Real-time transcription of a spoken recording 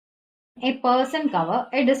A person cover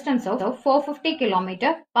a distance of 450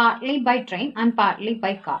 km partly by train and partly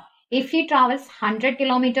by car. If he travels 100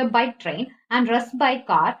 km by train and rests by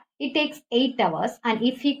car, it takes 8 hours. And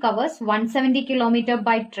if he covers 170 km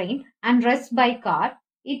by train and rests by car,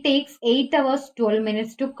 it takes 8 hours 12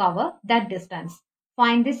 minutes to cover that distance.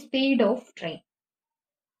 Find the speed of train.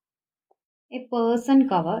 A person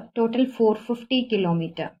cover total 450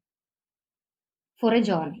 km for a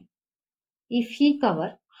journey. If he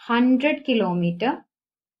cover 100 km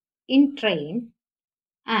in train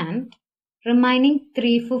and remaining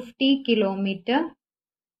 350 km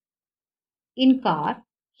in car,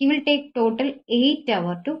 he will take total 8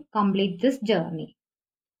 hours to complete this journey.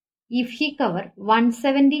 If he cover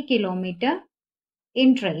 170 km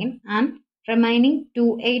in train and remaining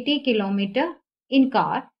 280 km in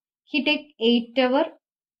car, he take 8 hours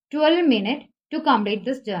 12 minutes to complete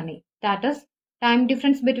this journey. That is, time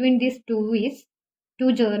difference between these two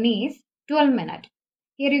journeys is 12 minutes.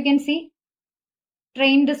 Here you can see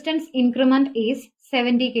train distance increment is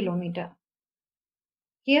 70 km.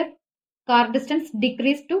 Here car distance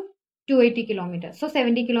decreased to 280 km. So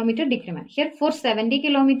 70 km decrement. Here for 70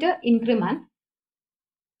 km increment,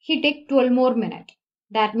 he take 12 more minutes.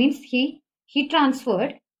 That means he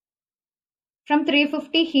transferred from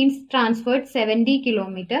 350, he transferred 70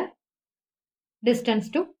 km distance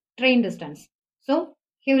to train distance. So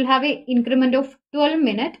he will have an increment of 12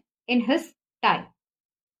 minutes in his time.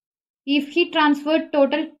 If he transferred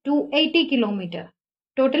total 280 km,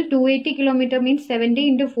 total 280 km means 70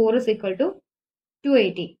 into 4 is equal to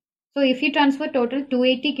 280. So if he transfer total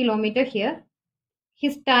 280 km here,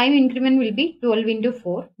 his time increment will be 12 into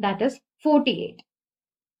 4, that is 48.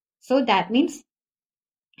 So that means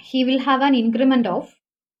he will have an increment of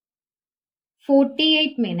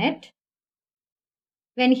 48 minutes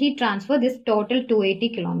when he transfer this total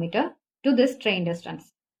 280 km to this train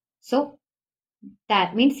distance. So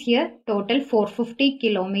that means here total 450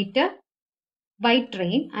 km by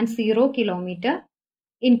train and 0 km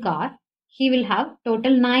in car. He will have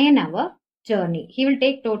total 9 hour journey. He will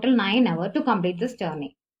take total 9 hours to complete this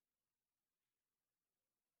journey.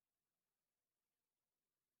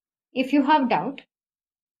 If you have doubt,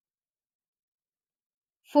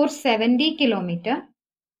 for 70 km,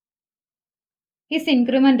 his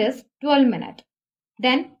increment is 12 minutes.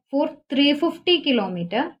 Then for 350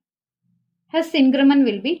 km, his increment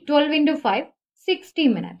will be 12 into 5, 60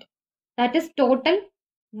 minutes. That is total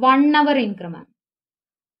 1 hour increment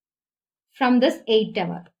from this 8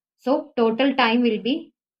 hour. So total time will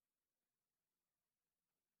be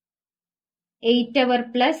 8 hour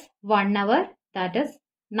plus 1 hour, that is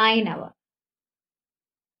 9 hour.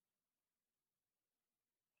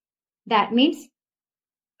 That means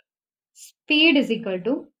speed is equal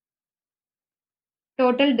to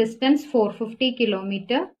total distance 450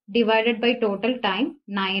 km divided by total time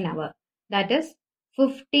 9 hour. That is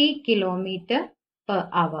 50 km per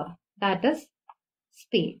hour. That is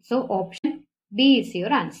speed. So option B is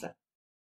your answer.